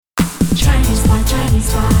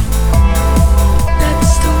Chinese pot.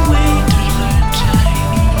 That's the way to learn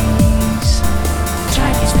Chinese.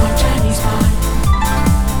 Chinese pot, Chinese pot.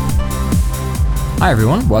 Hi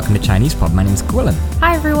everyone, welcome to Chinese Pod. My name is Gwilym.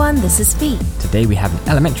 Hi everyone, this is Fee. Today we have an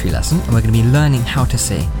elementary lesson and we're going to be learning how to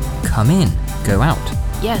say come in, go out.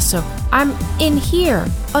 Yeah, so I'm in here.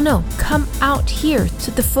 Oh no, come out here.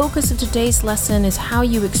 So the focus of today's lesson is how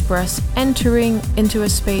you express entering into a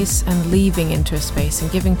space and leaving into a space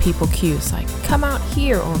and giving people cues like come out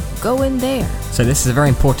here or go in there. So this is a very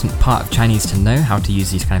important part of Chinese to know how to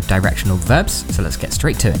use these kind of directional verbs. So let's get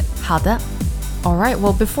straight to it. 好的. Alright,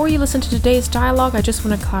 well before you listen to today's dialogue, I just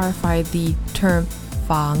want to clarify the term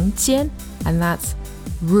房间, and that's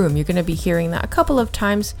room. You're going to be hearing that a couple of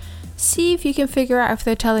times. See if you can figure out if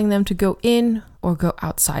they're telling them to go in or go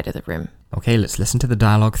outside of the room. Okay, let's listen to the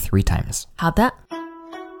dialogue 3 times. 好的.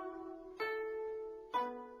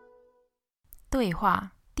 对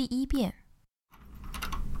话第一遍。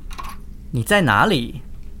你在哪里？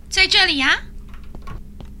在这里呀。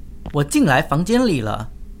我进来房间里了，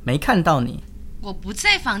没看到你。我不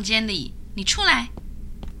在房间里，你出来。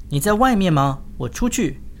你在外面吗？我出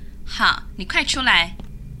去。好，你快出来。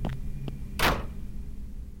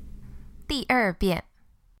第二遍。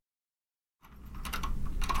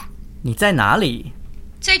你在哪里？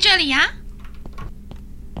在这里呀。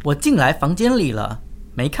我进来房间里了，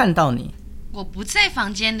没看到你。我不在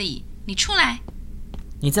房间里，你出来。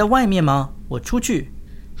你在外面吗？我出去。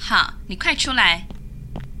好，你快出来。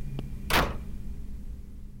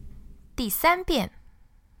第三遍。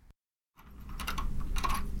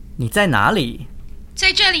你在哪里？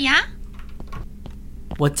在这里呀。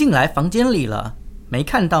我进来房间里了，没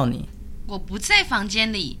看到你。我不在房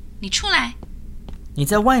间里，你出来。你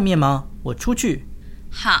在外面吗？我出去。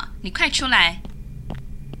好，你快出来。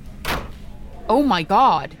Oh my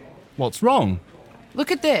God. What's wrong?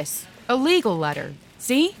 Look at this. A legal letter.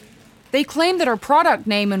 See? They claim that our product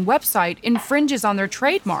name and website infringes on their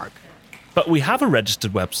trademark. But we have a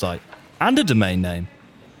registered website and a domain name.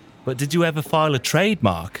 But did you ever file a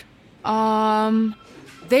trademark?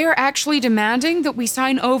 They are actually demanding that we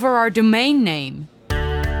sign over our domain name.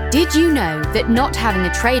 Did you know that not having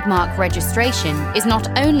a trademark registration is not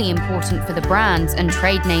only important for the brands and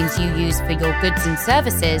trade names you use for your goods and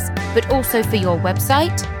services, but also for your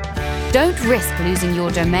website? Don't risk losing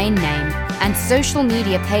your domain name and social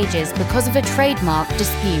media pages because of a trademark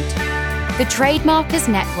dispute. The Trademarkers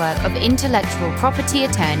Network of intellectual property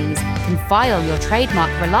attorneys can file your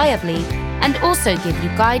trademark reliably and also give you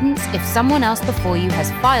guidance if someone else before you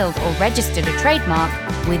has filed or registered a trademark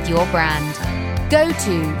with your brand. Go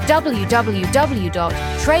to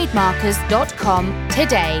www.trademarkers.com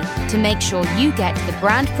today to make sure you get the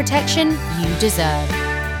brand protection you deserve.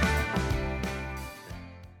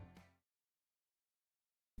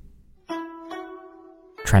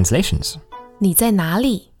 Translations. 你在哪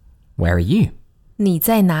里？ Where are you? 你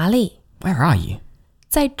在哪里？ Where are you?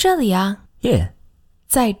 在这里啊。 Here.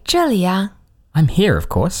 在这里啊。 I'm here, of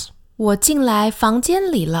course. 我进来房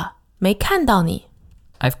间里了，没看到你。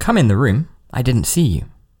 I've come in the room. I didn't see you.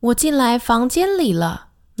 我进来房间里了，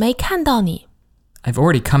没看到你。 I've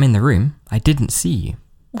already come in the room. I didn't see you.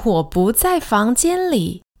 我不在房间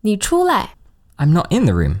里，你出来。 I'm not in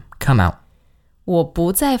the room. Come out. 我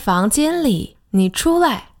不在房间里，你出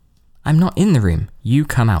来。 I'm not in the room. You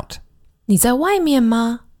come out. 你在外面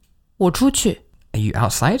吗？我出去。 Are you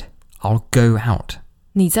outside? I'll go out.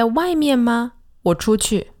 你在外面吗？我出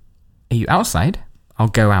去。 Are you outside?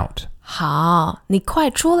 I'll go out. 好，你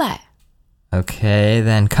快出来。 Okay,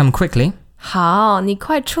 then come quickly. 好，你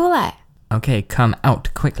快出来。 Okay, come out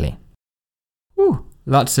quickly. Woo,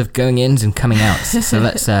 lots of going ins and coming outs. So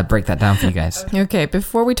let's break that down for you guys. Okay,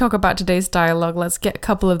 before we talk about today's dialogue, let's get a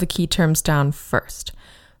couple of the key terms down first.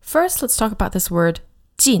 First, let's talk about this word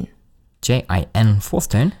进. J-I-N, fourth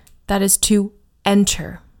tone. That is to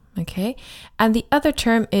enter. Okay? And the other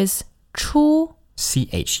term is 出.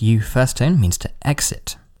 C-H-U, first tone, means to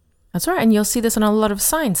exit. That's right, and you'll see this on a lot of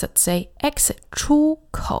signs that say exit, 出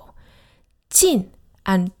口. 进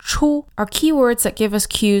and 出 are keywords that give us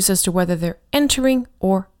cues as to whether they're entering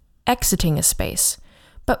or exiting a space.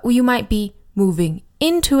 But you might be moving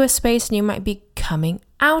into a space and you might be coming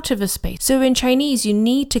out of a space. So in Chinese, you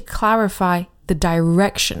need to clarify the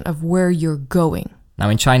direction of where you're going. Now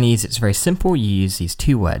in Chinese, it's very simple. You use these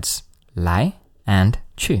two words, 来 and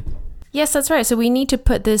去. Yes, that's right. So we need to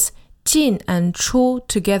put this 进 and 出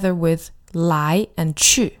together with 来 and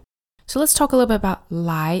去. So let's talk a little bit about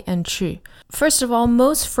来 and 去. First of all,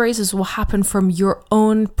 most phrases will happen from your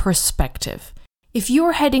own perspective. If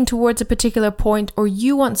you're heading towards a particular point or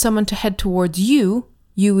you want someone to head towards you,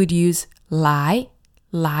 you would use 来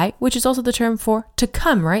来, which is also the term for to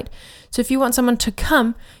come, right? So if you want someone to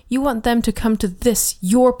come, you want them to come to this,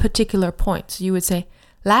 your particular point. So you would say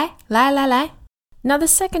来, 来, 来, 来. Now the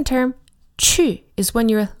second term, 去, is when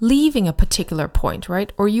you're leaving a particular point,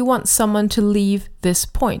 right? Or you want someone to leave this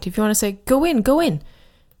point. If you want to say go in,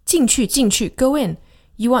 进去, 进去, go in,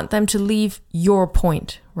 you want them to leave your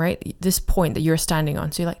point, right? This point that you're standing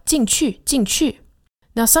on. So you're like 进去, 进去.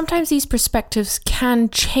 Now, sometimes these perspectives can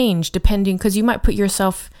change depending, because you might put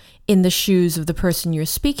yourself in the shoes of the person you're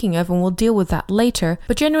speaking of, and we'll deal with that later.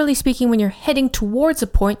 But generally speaking, when you're heading towards a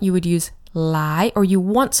point, you would use 来, or you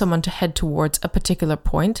want someone to head towards a particular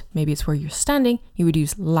point. Maybe it's where you're standing. You would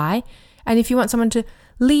use 来. And if you want someone to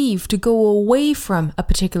leave, to go away from a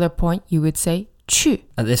particular point, you would say 去.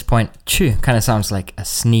 At this point, 去 kind of sounds like a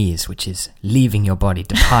sneeze, which is leaving your body,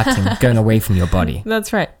 departing, going away from your body.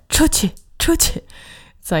 That's right. 出去, 出去.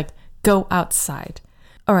 It's like, go outside.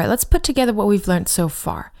 All right, let's put together what we've learned so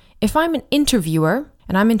far. If I'm an interviewer,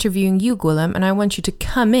 and I'm interviewing you, Gwilym, and I want you to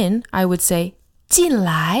come in, I would say, 进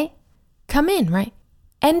来. Come in, right?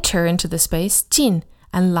 Enter into the space, 进,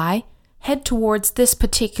 and 来, head towards this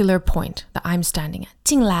particular point that I'm standing at.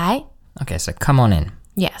 进来. Okay, so come on in.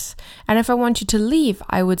 Yes. And if I want you to leave,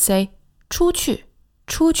 I would say, 出去,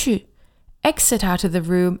 出去. Exit out of the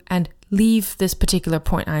room and leave this particular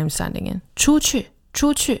point I'm standing in. 出去.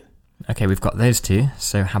 出去. Okay, we've got those two,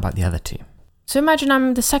 so how about the other two? So imagine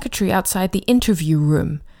I'm the secretary outside the interview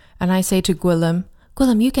room, and I say to Gwilym,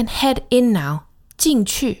 Gwilym, you can head in now. 进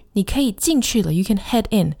去, 你可以进去了, you can head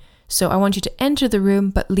in. So I want you to enter the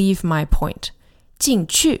room but leave my point. 进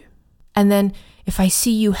去. And then if I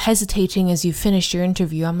see you hesitating as you finished your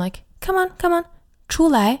interview, I'm like, come on, 出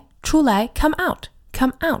来, 出来, come out.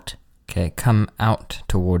 Okay, come out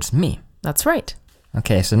towards me. That's right.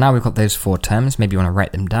 Okay, so now we've got those four terms. Maybe you want to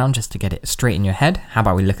write them down just to get it straight in your head. How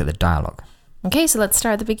about we look at the dialogue? Okay, so let's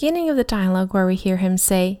start at the beginning of the dialogue where we hear him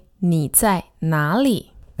say, 你在哪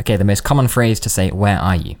里? Okay, the most common phrase to say, where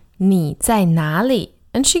are you? 你在哪里?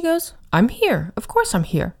 And she goes, I'm here. Of course I'm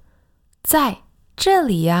here. 在这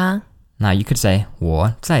里呀. Now you could say,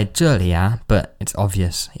 我在这里啊, but it's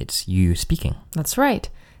obvious it's you speaking. That's right.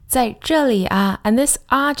 在这里啊. And this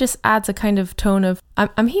just adds a kind of tone of,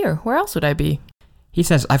 I'm here. Where else would I be? He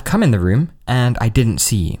says, I've come in the room and I didn't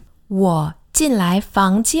see you. 我进来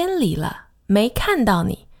房间里了，没看到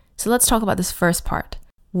你. So let's talk about this first part.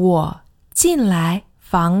 我进来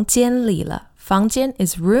房间里了. 房间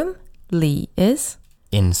is room, 里 is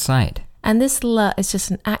inside. And this 了 is just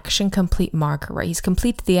an action complete marker, right? He's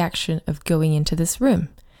completed the action of going into this room.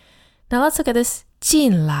 Now let's look at this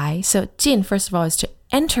进来. So 进, first of all, is to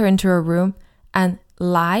enter into a room, and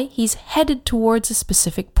来, he's headed towards a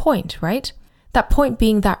specific point, right? That point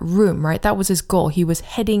being that room, right? That was his goal. He was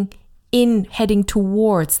heading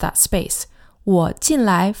towards that space. 我进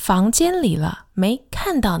来房间里了，没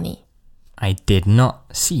看到你。 I did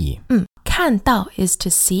not see you. 看到 is to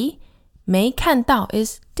see. 没看到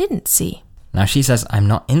is didn't see. Now she says, I'm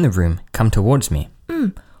not in the room. Come towards me.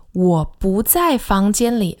 我不在房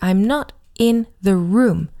间里. I'm not in the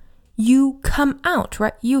room. You come out,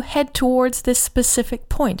 right? You head towards this specific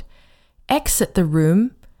point. Exit the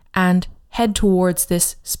room and head towards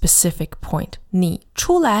this specific point. 你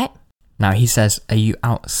出来. Now he says, are you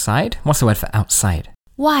outside? What's the word for outside?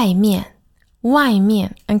 外面. 外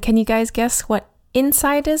面. And can you guys guess what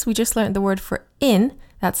inside is? We just learned the word for in.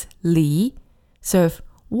 That's 里. So if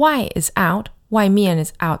外 is out, 外面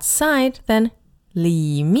is outside, then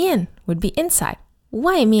里面 would be inside.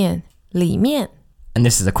 外面, 里面. And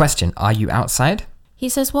this is a question. Are you outside? He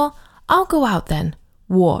says, well, I'll go out then.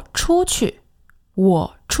 我出去.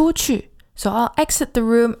 我出去. So I'll exit the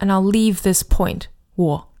room and I'll leave this point.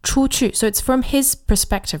 我出去. So it's from his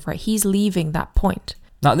perspective, right? He's leaving that point.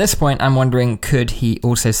 Now at this point, I'm wondering, could he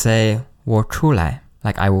also say 我出来?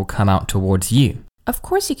 Like I will come out towards you. Of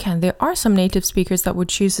course you can. There are some native speakers that would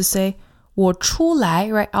choose to say 我出来,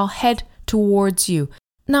 right? I'll head towards you.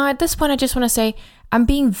 Now at this point, I just want to say I'm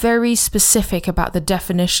being very specific about the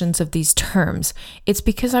definitions of these terms. It's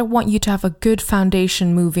because I want you to have a good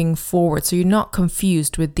foundation moving forward, so you're not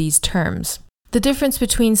confused with these terms. The difference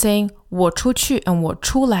between saying 我出去 and 我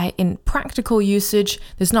出来 in practical usage,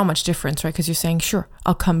 there's not much difference, right? Because you're saying, sure,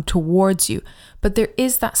 I'll come towards you. But there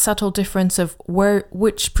is that subtle difference of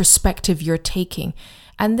which perspective you're taking.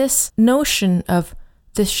 And this notion of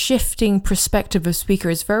this shifting perspective of speaker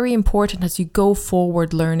is very important as you go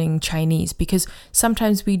forward learning Chinese, because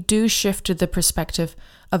sometimes we do shift to the perspective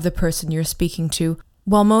of the person you're speaking to,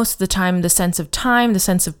 while most of the time the sense of time, the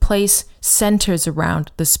sense of place centers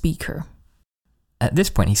around the speaker. At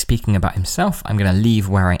this point, he's speaking about himself. I'm going to leave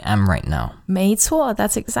where I am right now. 没错,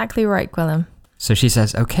 that's exactly right, Gwilym. So she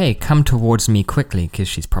says, okay, come towards me quickly, because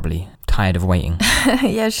she's probably tired of waiting.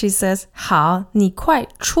 Yeah, she says, 好，你快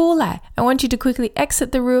出来. I want you to quickly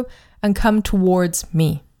exit the room and come towards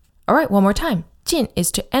me. All right, one more time. 进 is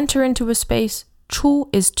to enter into a space. 出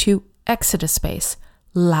is to exit a space.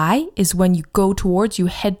 来 is when you go towards, you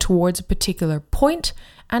head towards a particular point.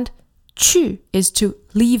 And 去 is to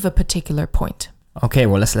leave a particular point. Okay,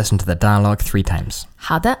 well, let's listen to the dialogue 3 times.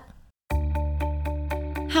 好的.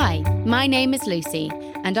 Hi, my name is Lucy,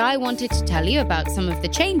 and I wanted to tell you about some of the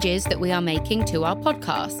changes that we are making to our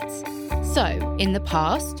podcasts. So, in the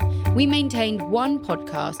past, we maintained one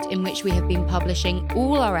podcast in which we have been publishing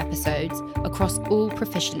all our episodes across all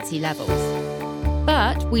proficiency levels.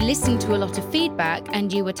 But we listened to a lot of feedback,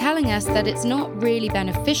 and you were telling us that it's not really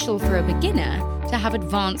beneficial for a beginner to have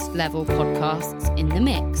advanced level podcasts in the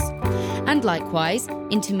mix. And likewise,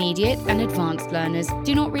 intermediate and advanced learners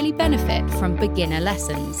do not really benefit from beginner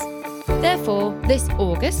lessons. Therefore, this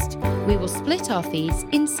August, we will split our feeds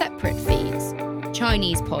in separate feeds: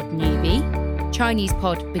 Chinese Pod Newbie, Chinese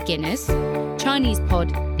Pod Beginners, Chinese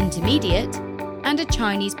Pod Intermediate, and a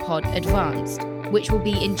Chinese Pod Advanced, which will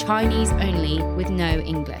be in Chinese only with no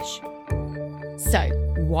English. So,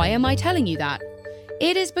 why am I telling you that?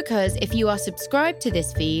 It is because if you are subscribed to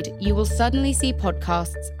this feed, you will suddenly see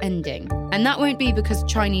podcasts ending. And that won't be because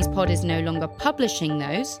Chinese Pod is no longer publishing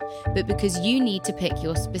those, but because you need to pick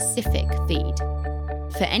your specific feed.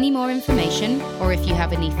 For any more information, or if you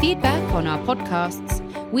have any feedback on our podcasts,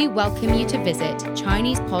 we welcome you to visit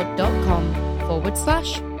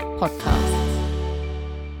ChinesePod.com/podcasts.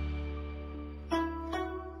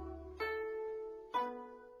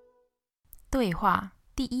 对话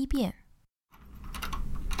第一遍。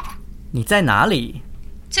你在哪里？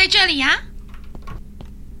在这里呀。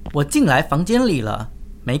我进来房间里了，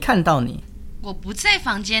没看到你。我不在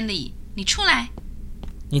房间里，你出来。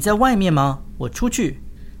你在外面吗？我出去。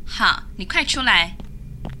好，你快出来。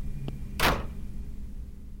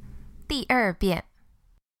第二遍。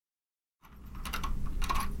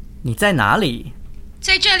你在哪里？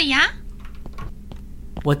在这里呀。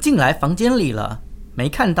我进来房间里了，没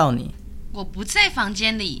看到你。我不在房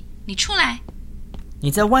间里，你出来。你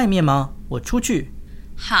在外面吗？我出去。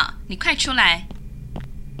好，你快出来。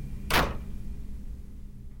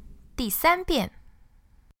第三遍。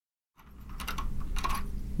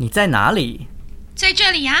你在哪里？在这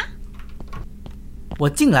里呀。我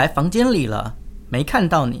进来房间里了，没看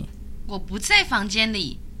到你。我不在房间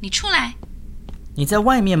里，你出来。你在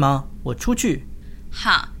外面吗？我出去。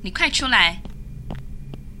好，你快出来。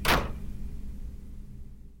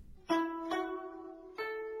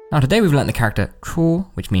Now today we've learnt the character 出,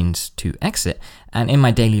 which means to exit, and in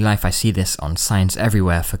my daily life I see this on signs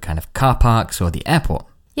everywhere for kind of car parks or the airport.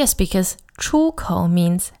 Yes, because 出口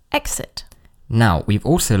means exit. Now we've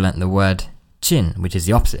also learnt the word 进, which is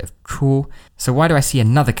the opposite of 出, so why do I see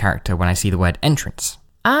another character when I see the word entrance?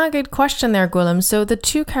 Good question there, Gwilym. So the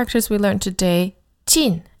two characters we learned today,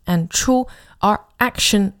 进 and 出, are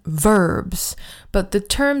action verbs, but the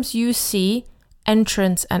terms you see,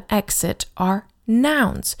 entrance and exit, are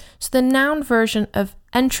nouns. So the noun version of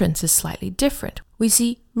entrance is slightly different. We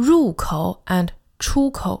see 入口 and 出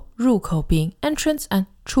口, 入口 being entrance and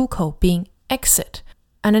出口 being exit.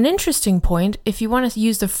 And an interesting point, if you want to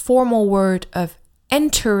use the formal word of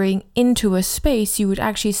entering into a space, you would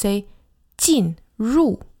actually say 进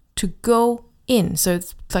入, to go in. So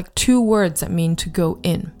it's like two words that mean to go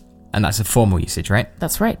in. And that's a formal usage, right?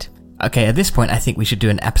 That's right. Okay, at this point I think we should do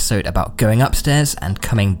an episode about going upstairs and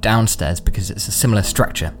coming downstairs because it's a similar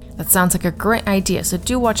structure. That sounds like a great idea, so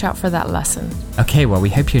do watch out for that lesson. Okay, well we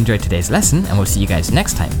hope you enjoyed today's lesson and we'll see you guys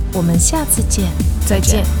next time. 我们下次见。再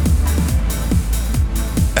见。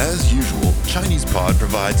As usual, ChinesePod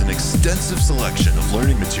provides an extensive selection of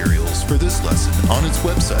learning materials for this lesson on its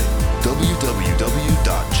website,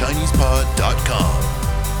 www.chinesepod.com.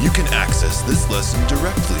 You can access this lesson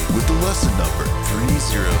directly with the lesson number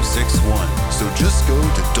 3061. So just go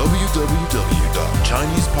to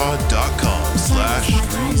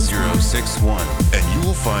www.chinesepod.com/3061 and you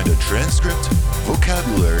will find a transcript,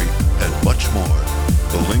 vocabulary, and much more.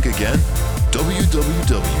 The link again,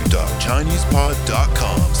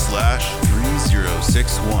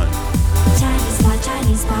 www.chinesepod.com/3061. Chinese Pod,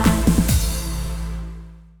 Chinese Pod.